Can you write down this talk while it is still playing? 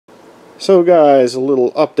So guys, a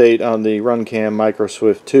little update on the RunCam Micro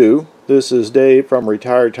Swift 2. This is Dave from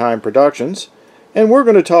Retired Time Productions, and we're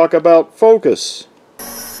going to talk about focus.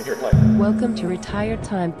 Welcome to Retired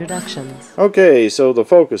Time Productions. Okay, so the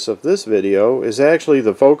focus of this video is actually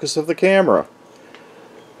the focus of the camera.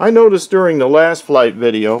 I noticed during the last flight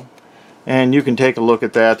video, and you can take a look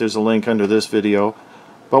at that, there's a link under this video,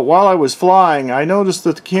 but while I was flying I noticed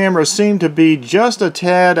that the camera seemed to be just a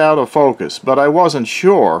tad out of focus, but I wasn't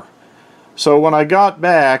sure. So when I got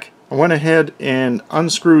back, I went ahead and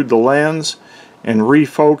unscrewed the lens and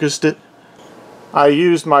refocused it. I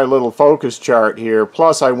used my little focus chart here,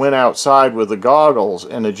 plus I went outside with the goggles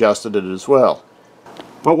and adjusted it as well.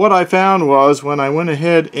 But what I found was when I went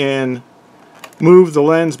ahead and moved the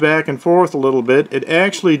lens back and forth a little bit, it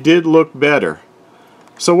actually did look better.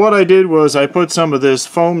 So what I did was I put some of this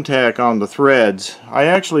foam tack on the threads. I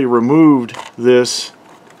actually removed this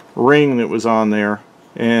ring that was on there,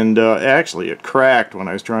 and actually it cracked when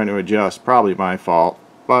I was trying to adjust, probably my fault,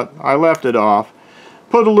 but I left it off.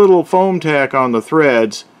 Put a little foam tack on the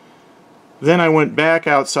threads, then I went back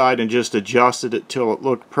outside and just adjusted it till it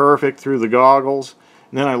looked perfect through the goggles,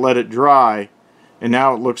 and then I let it dry, and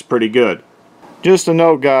now it looks pretty good. Just a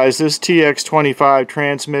note guys, this TX25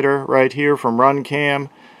 transmitter right here from RunCam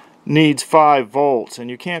needs 5 volts, and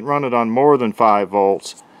you can't run it on more than 5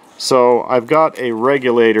 volts. So I've got a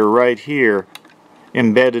regulator right here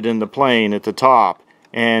embedded in the plane at the top,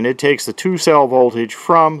 and it takes the 2-cell voltage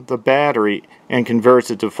from the battery and converts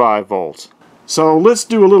it to 5 volts. So let's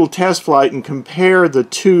do a little test flight and compare the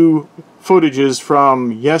two footages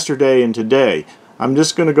from yesterday and today. I'm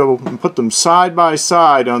just going to go and put them side by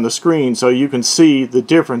side on the screen so you can see the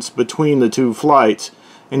difference between the two flights,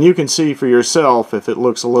 and you can see for yourself if it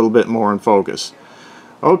looks a little bit more in focus.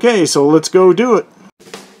 Okay, so let's go do it.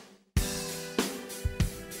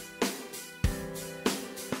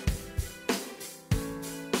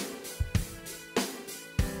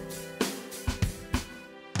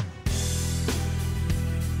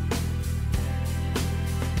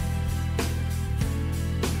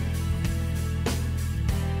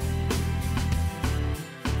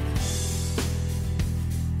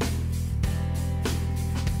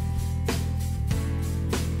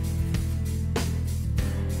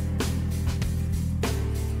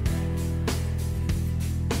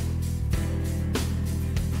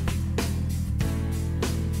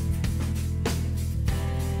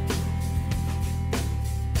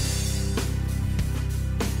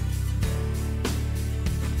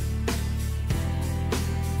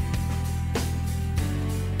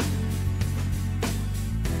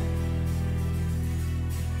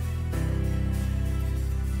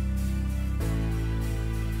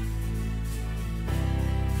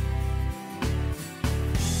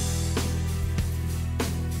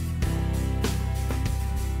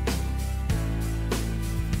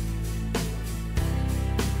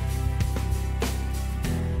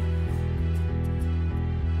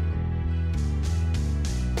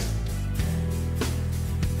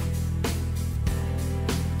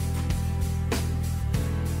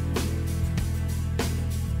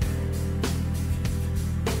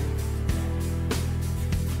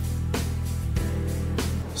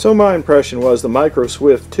 So my impression was the Micro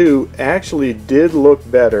Swift 2 actually did look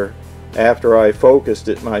better after I focused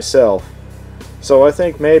it myself. So I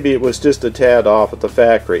think maybe it was just a tad off at the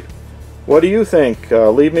factory. What do you think?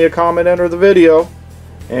 Leave me a comment under the video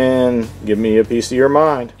and give me a piece of your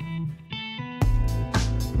mind.